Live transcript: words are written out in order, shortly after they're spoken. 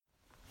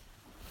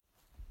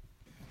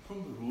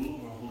From the rule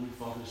of our Holy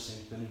Father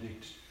Saint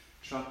Benedict,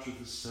 chapter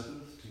the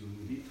 7th, De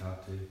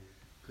Humilitate,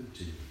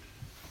 continued.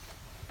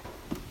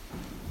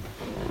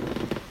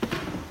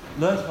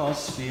 Let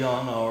us be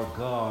on our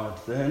guard,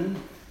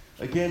 then,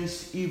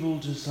 against evil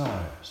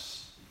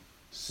desires,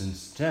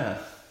 since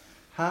death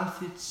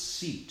hath its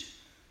seat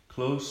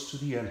close to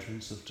the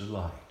entrance of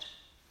delight.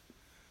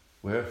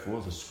 Wherefore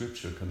the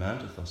Scripture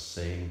commandeth us,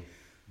 saying,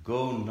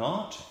 Go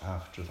not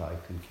after thy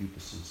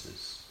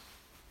concupiscences.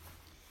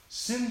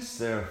 Since,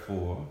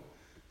 therefore,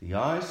 the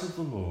eyes of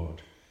the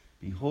Lord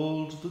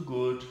behold the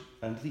good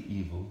and the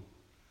evil,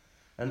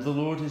 and the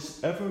Lord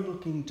is ever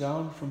looking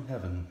down from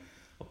heaven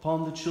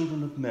upon the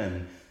children of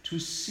men to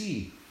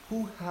see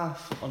who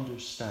hath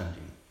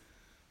understanding,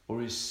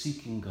 or is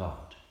seeking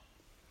God.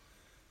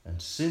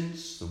 And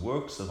since the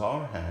works of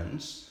our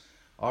hands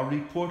are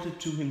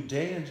reported to him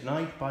day and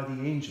night by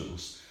the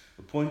angels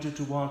appointed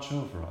to watch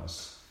over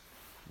us,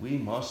 we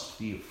must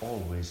be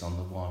always on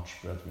the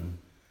watch, brethren,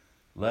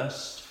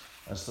 lest,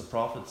 as the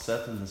prophet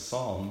saith in the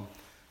psalm,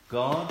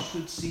 God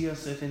should see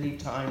us at any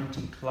time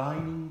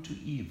declining to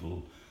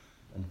evil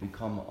and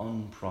become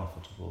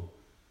unprofitable,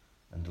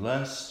 and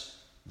lest,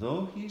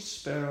 though he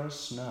spare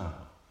us now,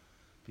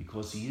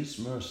 because he is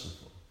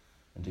merciful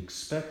and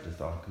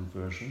expecteth our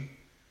conversion,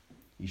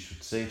 he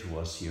should say to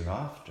us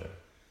hereafter,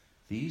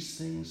 These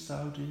things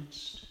thou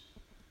didst,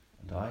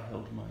 and I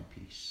held my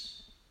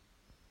peace.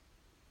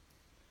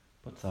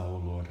 But thou,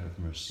 O Lord, have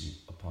mercy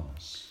upon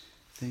us.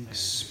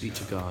 Thanks be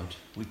to God.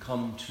 We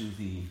come to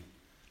the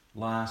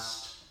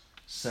last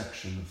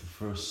section of the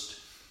first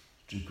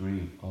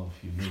degree of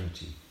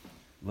humility.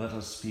 Let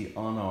us be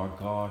on our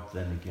guard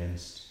then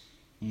against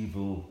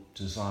evil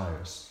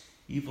desires.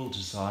 Evil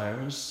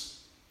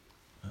desires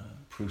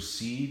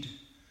proceed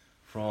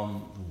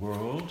from the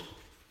world,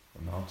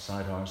 from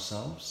outside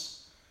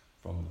ourselves,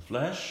 from the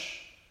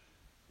flesh,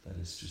 that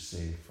is to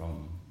say,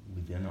 from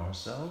within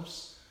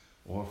ourselves,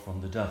 or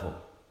from the devil,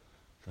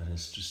 that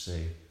is to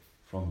say,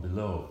 from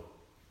below.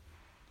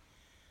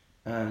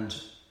 And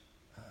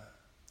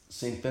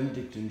St.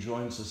 Benedict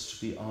enjoins us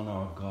to be on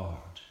our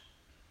guard.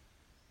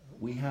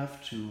 We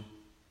have to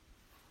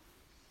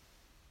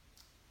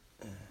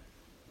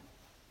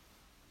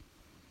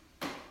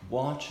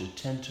watch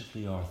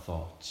attentively our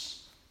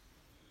thoughts.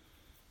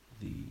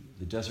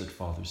 The Desert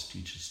Fathers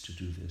teach us to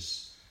do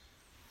this,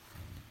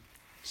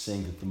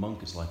 saying that the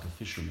monk is like a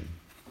fisherman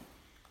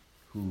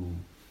who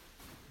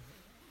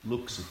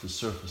looks at the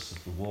surface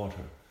of the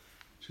water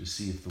to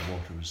see if the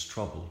water is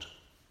troubled.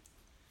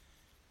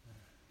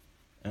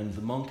 And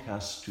the monk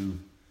has to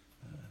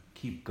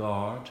keep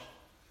guard,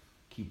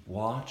 keep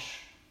watch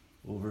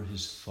over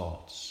his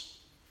thoughts.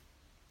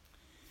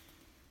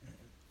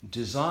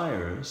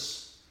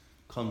 Desires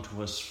come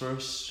to us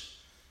first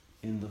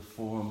in the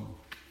form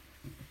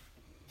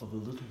of a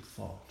little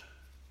thought.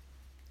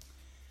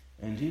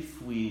 And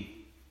if we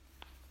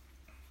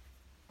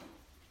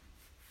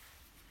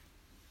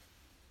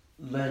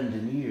lend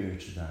an ear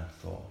to that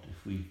thought,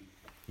 if we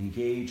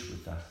engage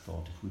with that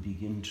thought, if we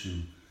begin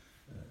to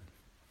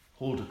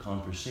hold a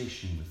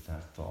conversation with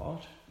that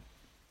thought,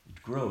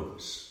 it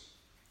grows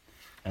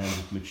and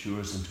it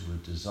matures into a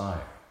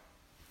desire.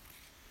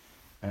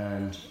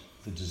 And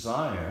the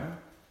desire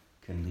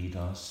can lead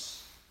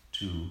us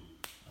to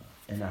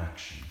an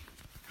action,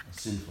 a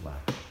sinful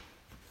action.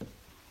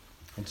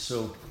 And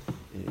so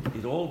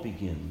it all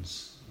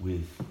begins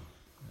with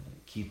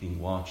keeping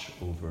watch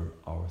over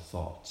our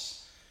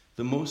thoughts.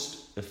 The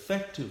most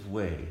effective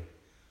way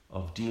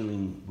of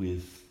dealing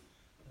with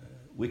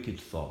wicked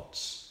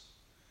thoughts,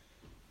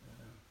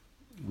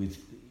 with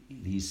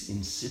these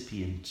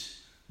incipient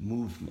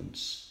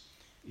movements,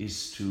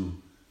 is to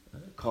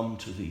come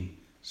to the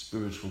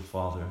spiritual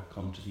father,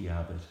 come to the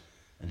abbot,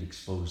 and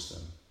expose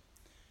them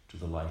to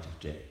the light of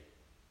day.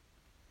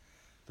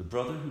 The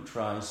brother who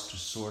tries to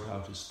sort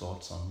out his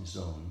thoughts on his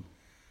own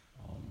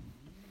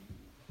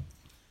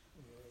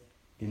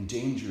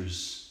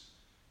endangers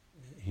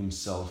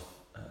himself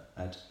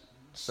at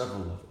several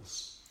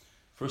levels.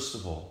 First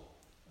of all,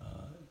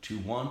 to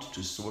want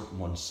to sort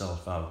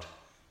oneself out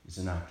is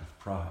an act of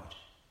pride.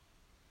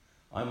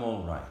 I'm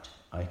all right.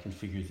 I can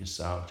figure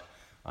this out.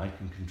 I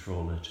can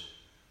control it.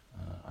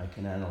 I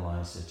can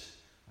analyze it.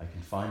 I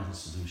can find the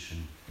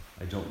solution.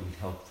 I don't need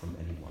help from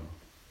anyone.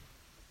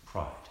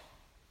 Pride.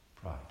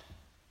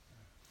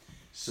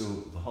 So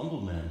the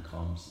humble man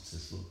comes and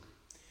says, look,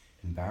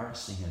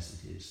 embarrassing as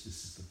it is,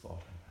 this is the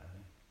thought I'm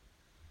having.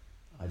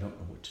 I don't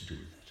know what to do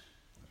with it.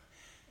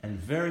 And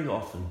very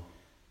often,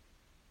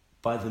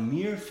 by the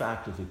mere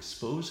fact of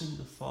exposing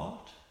the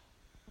thought,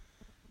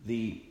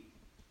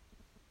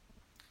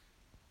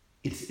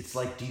 it's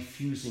like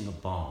defusing a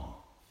bomb.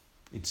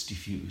 It's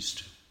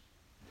diffused.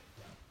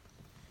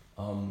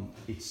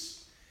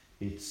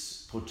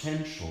 Its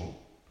potential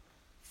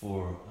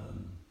for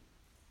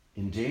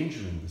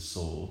endangering the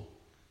soul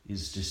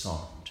is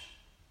disarmed.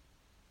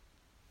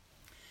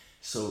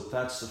 So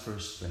that's the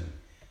first thing.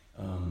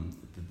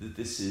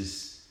 This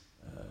is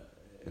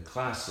a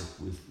classic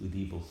with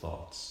evil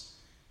thoughts.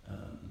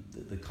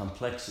 The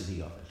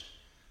complexity of it.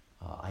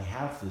 I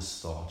have this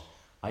thought,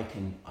 I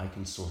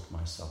can sort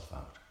myself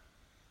out.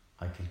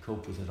 I can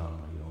cope with it on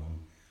my own.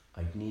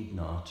 I need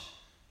not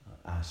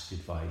ask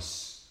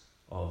advice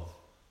of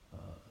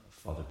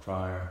Father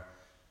Prior.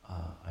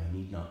 I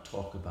need not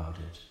talk about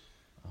it.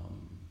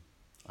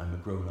 I'm a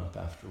grown-up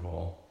after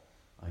all.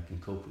 I can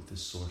cope with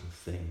this sort of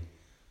thing.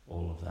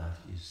 All of that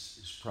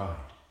is pride.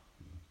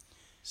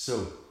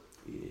 So,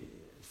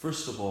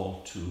 first of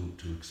all,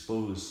 to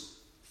expose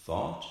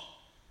thought,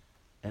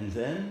 and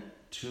then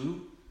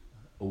to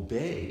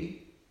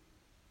obey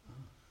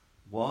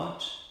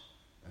what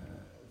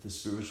the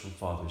spiritual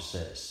father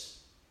says.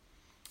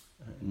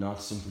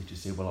 Not simply to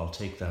say, well, I'll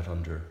take that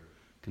under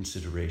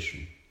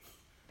consideration.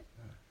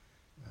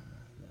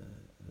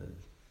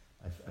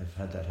 I've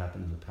had that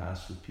happen in the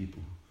past with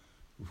people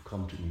who've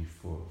come to me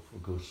for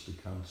ghostly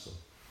counsel.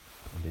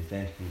 And they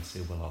thank me and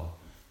say, well,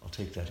 I'll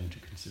take that into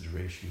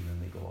consideration, and then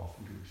they go off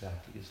and do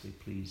exactly as they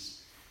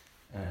please.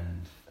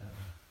 And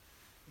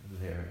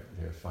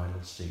their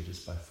final state is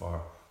by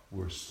far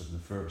worse than the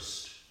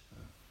first.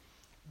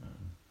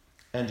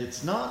 And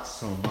it's not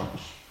so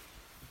much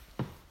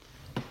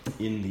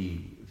in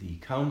the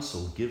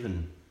counsel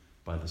given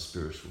by the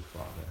spiritual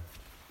father.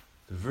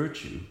 The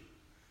virtue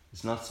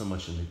is not so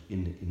much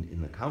in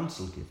the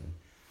counsel given,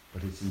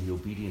 but it's in the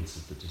obedience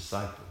of the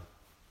disciple.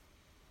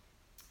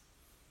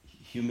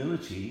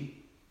 Humility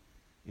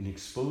in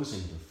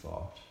exposing the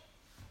thought,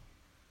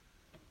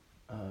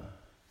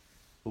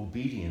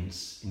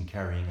 obedience in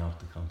carrying out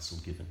the counsel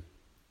given.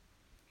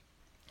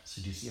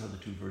 So do you see how the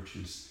two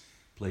virtues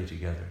play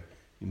together?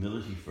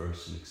 Humility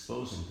first in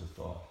exposing the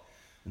thought,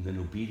 and then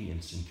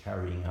obedience in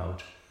carrying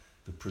out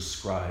the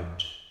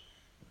prescribed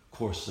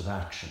course of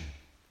action.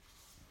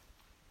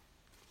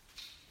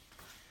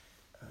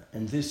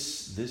 And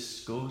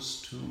this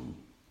goes to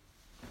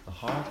the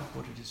heart of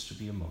what it is to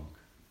be a monk.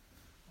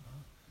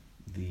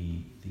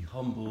 The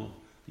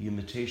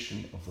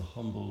imitation of the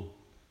humble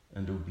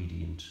and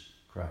obedient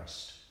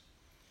Christ.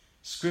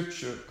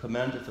 Scripture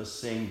commandeth us,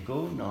 saying,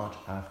 go not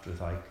after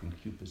thy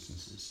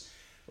concupiscences.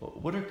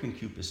 What are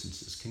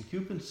concupiscences?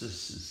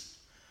 Concupiscences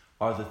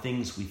are the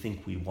things we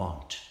think we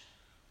want,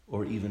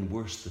 or even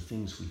worse, the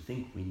things we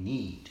think we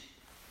need.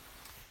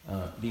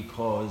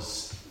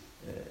 Because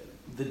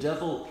the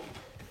devil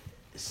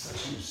is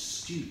such an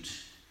astute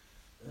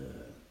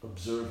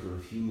observer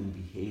of human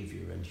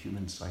behavior and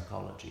human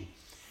psychology.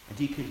 And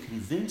he can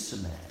convince a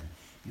man,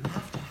 you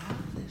have to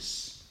have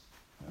this.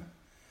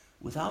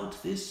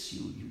 Without this,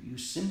 you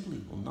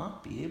simply will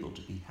not be able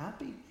to be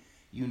happy.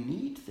 You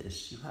need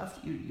this. You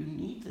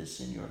need this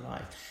in your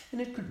life.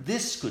 And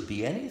this could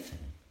be anything.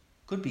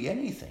 Could be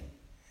anything.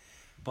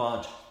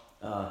 But,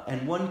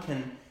 and one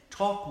can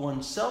talk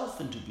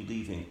oneself into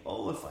believing,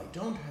 if I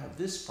don't have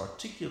this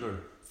particular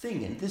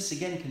thing, and this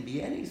again can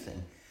be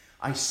anything,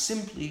 I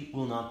simply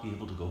will not be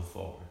able to go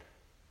forward.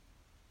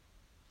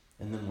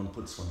 And then one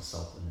puts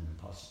oneself in an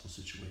impossible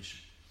situation.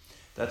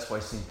 That's why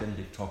St.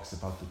 Benedict talks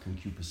about the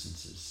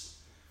concupiscences.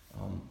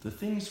 The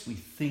things we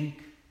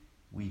think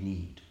we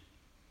need.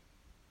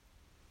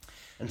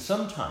 And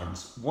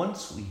sometimes,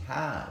 once we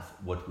have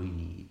what we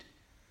need,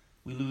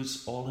 we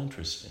lose all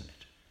interest in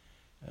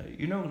it.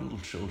 You know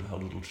how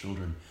little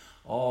children,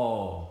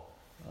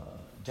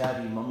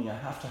 Daddy, Mommy, I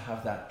have to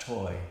have that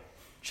toy.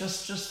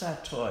 Just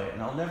that toy,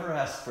 and I'll never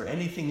ask for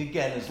anything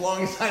again as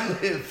long as I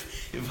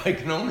live, if I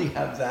can only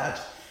have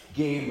that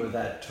game or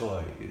that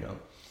toy,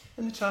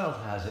 And the child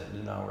has it,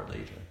 and an hour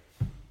later,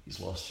 he's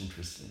lost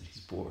interest in it,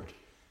 he's bored,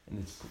 and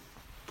it's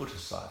put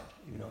aside,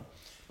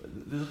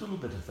 There's a little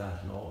bit of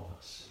that in all of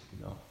us,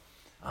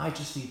 I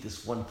just need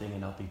this one thing,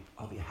 and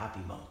I'll be a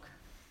happy monk,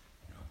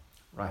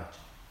 Right.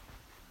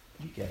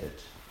 You get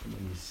it, and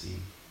then you see,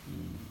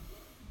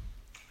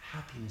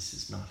 happiness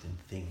is not in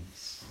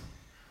things,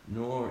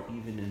 nor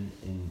even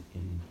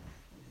in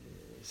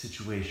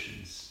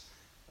situations.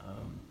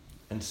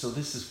 And so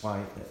this is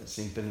why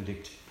St.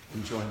 Benedict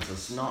enjoins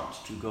us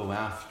not to go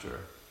after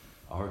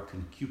our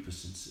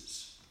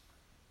concupiscences.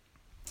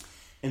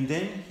 And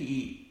then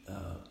he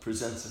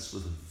presents us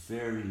with a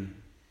very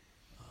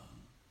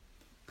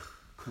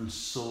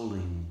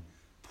consoling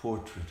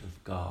portrait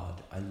of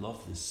God. I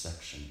love this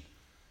section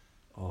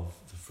of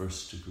the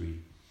First Degree.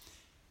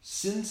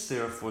 Since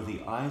therefore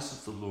the eyes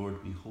of the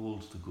Lord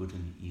behold the good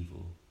and the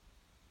evil,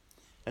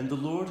 and the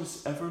Lord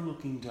is ever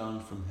looking down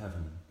from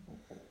heaven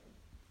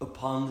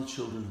upon the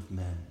children of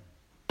men,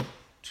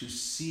 to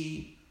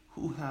see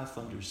who hath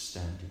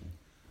understanding,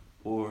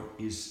 or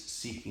is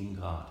seeking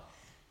God.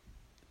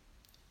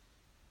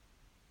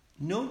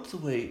 Note the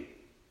way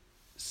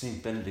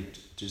St.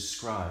 Benedict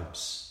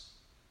describes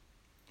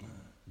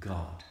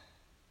God.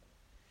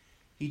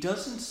 He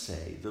doesn't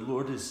say the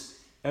Lord is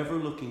ever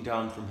looking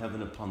down from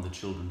heaven upon the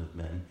children of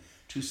men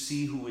to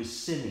see who is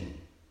sinning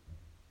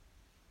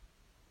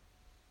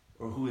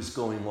or who is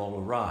going all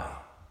awry.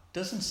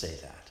 Doesn't say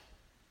that.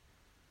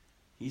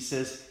 He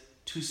says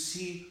to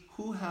see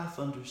who hath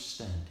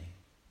understanding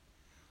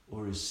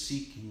or is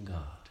seeking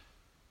God.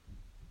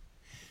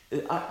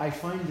 I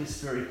find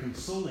this very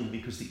consoling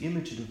because the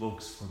image it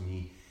evokes for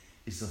me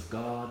is of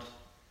God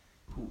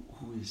who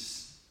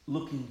is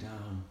looking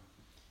down,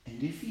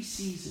 and if he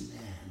sees a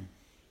man,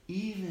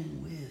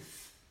 even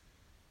with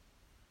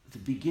the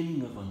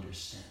beginning of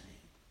understanding,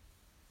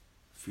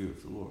 fear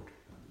of the Lord,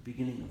 the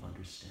beginning of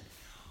understanding,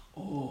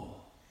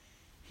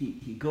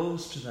 he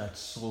goes to that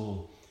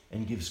soul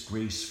and gives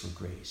grace for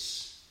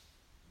grace.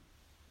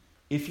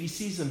 If he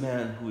sees a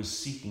man who is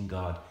seeking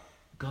God,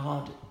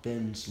 God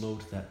bends low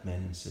to that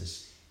man and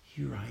says,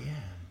 here I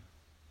am.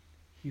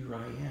 Here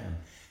I am.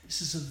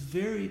 This is a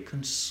very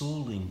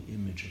consoling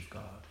image of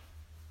God.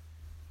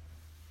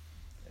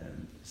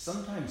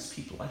 Sometimes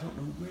people, I don't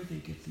know where they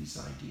get these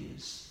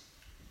ideas.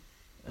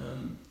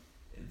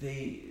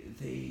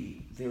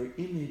 Their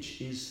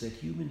image is that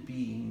human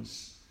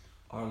beings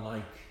are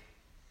like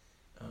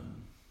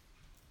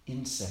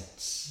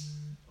insects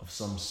of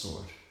some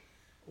sort,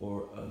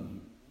 or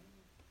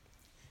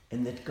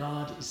and that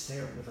God is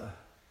there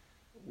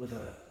with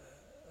a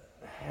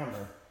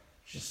hammer,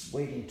 just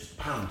waiting to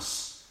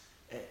pounce.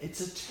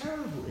 It's a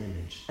terrible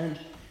image, and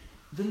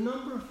the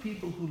number of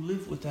people who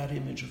live with that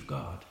image of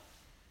God,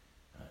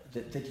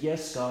 that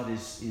yes, God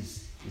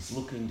is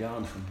looking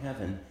down from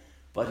heaven,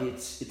 but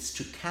it's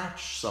to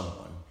catch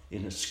someone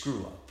in a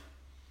screw up.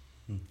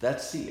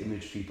 That's the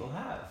image people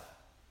have,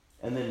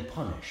 and then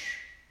punish.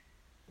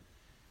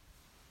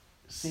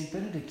 St.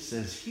 Benedict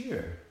says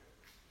here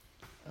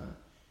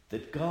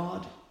that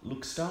God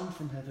looks down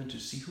from heaven to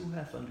see who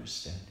hath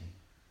understanding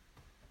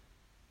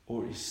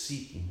or is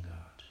seeking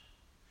God.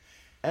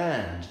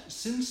 And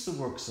since the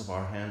works of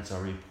our hands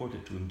are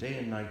reported to him day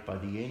and night by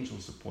the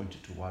angels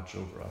appointed to watch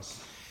over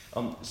us.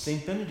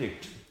 St.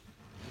 Benedict,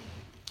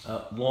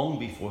 long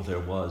before there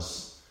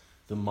was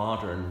the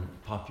modern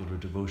popular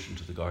devotion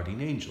to the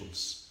guardian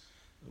angels,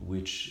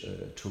 which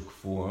took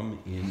form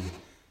in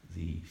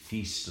the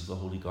Feast of the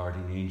Holy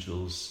Guardian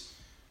Angels,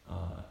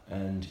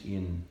 and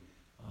in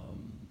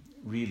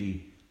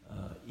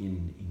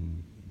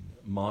in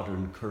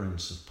modern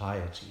currents of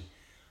piety.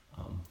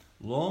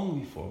 Long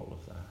before all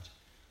of that,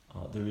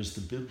 there is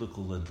the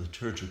biblical and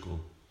liturgical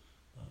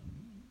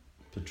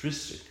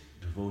patristic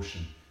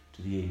devotion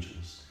to the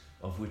angels,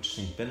 of which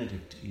St.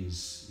 Benedict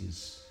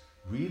is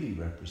really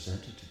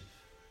representative.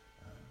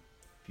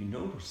 If you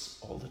notice,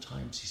 all the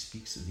times he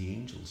speaks of the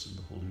angels in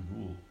the Holy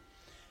Rule.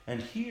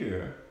 And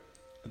here,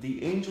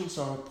 the angels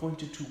are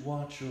appointed to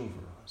watch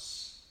over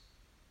us.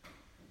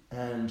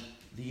 And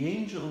the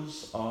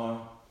angels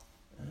are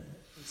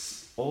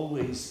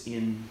always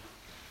in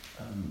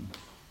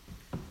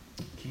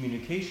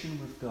communication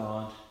with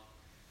God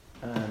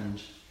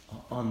and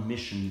on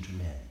mission to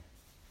men.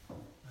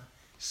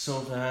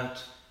 So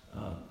that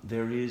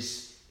there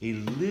is a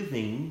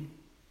living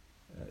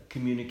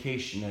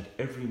communication at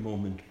every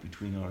moment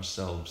between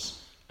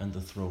ourselves and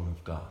the throne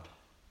of God.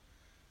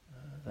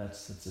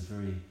 That's a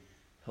very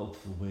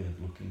helpful way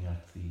of looking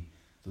at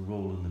the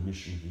role and the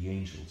mission of the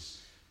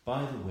angels.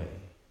 By the way,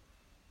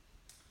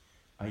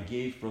 I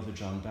gave Brother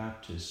John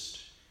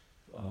Baptist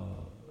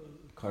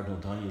Cardinal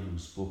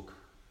Danielou's book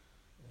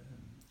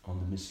on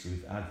the mystery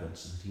of Advent,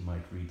 so that he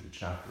might read the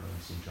chapter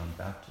on St. John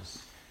Baptist.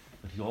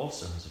 But he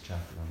also has a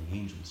chapter on the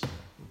angels in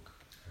that book.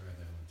 I read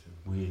that one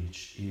too.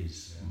 Which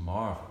is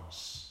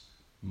marvelous.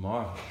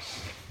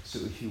 Marvelous. So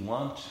if you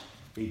want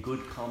a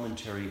good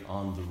commentary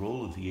on the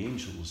role of the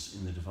angels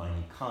in the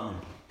divine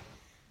economy,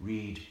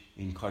 read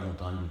in Cardinal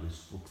Danielou's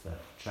book that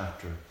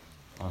chapter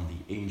on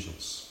the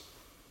angels.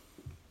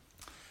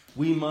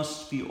 We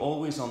must be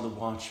always on the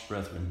watch,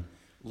 brethren,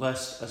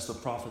 lest, as the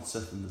prophet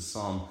saith in the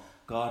psalm,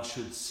 God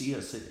should see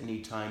us at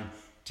any time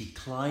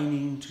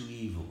declining to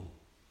evil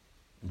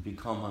and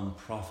become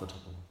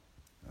unprofitable.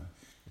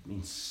 It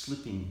means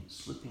slipping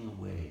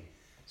away,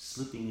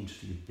 slipping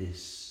into the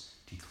abyss,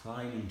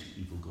 declining to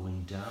evil,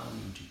 going down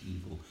into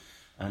evil,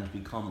 and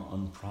become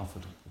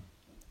unprofitable.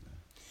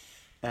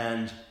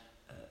 And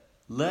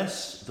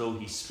lest, though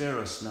he spare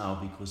us now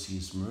because he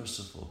is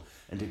merciful,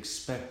 and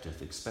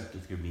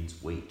expecteth here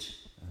means wait,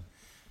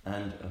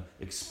 and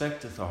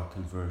expecteth our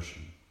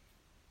conversion.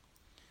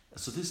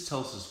 So this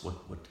tells us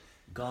what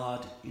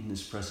God in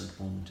this present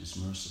moment is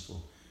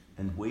merciful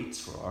and waits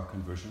for our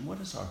conversion. What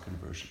is our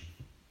conversion?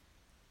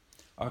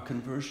 Our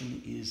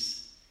conversion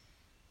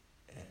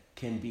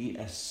can be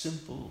as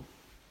simple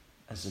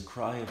as a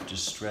cry of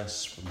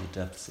distress from the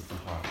depths of the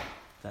heart.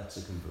 That's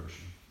a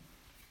conversion.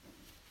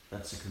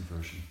 That's a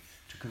conversion.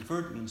 To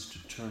convert means to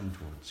turn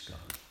towards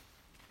God.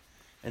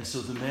 And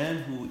so the man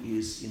who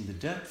is in the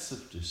depths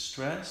of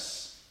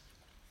distress,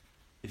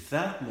 if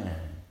that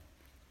man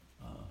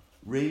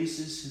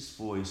raises his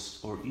voice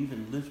or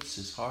even lifts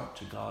his heart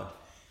to God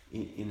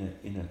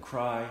in a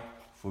cry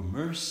for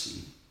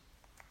mercy,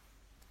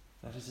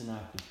 that is an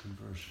act of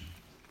conversion.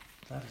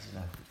 That is an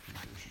act of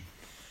conversion.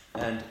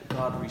 And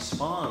God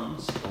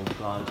responds,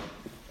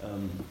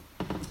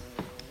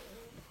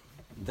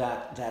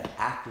 that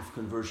act of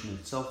conversion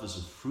itself is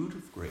a fruit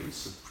of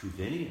grace, of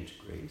prevenient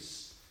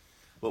grace.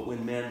 But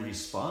when man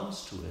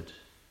responds to it,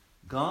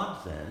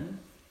 God then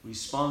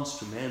responds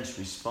to man's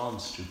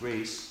response to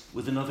grace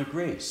with another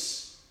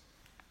grace.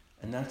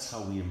 And that's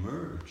how we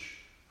emerge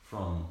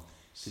from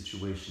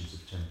situations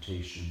of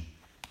temptation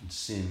and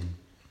sin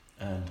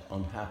and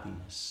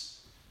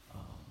unhappiness.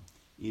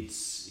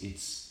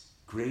 It's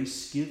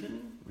grace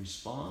given,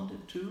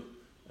 responded to,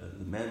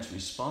 the man's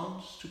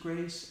response to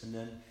grace, and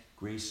then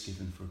grace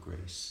given for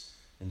grace.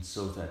 And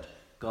so that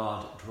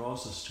God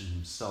draws us to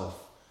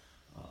himself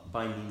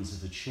by means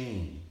of a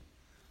chain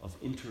of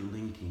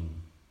interlinking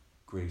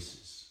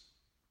graces.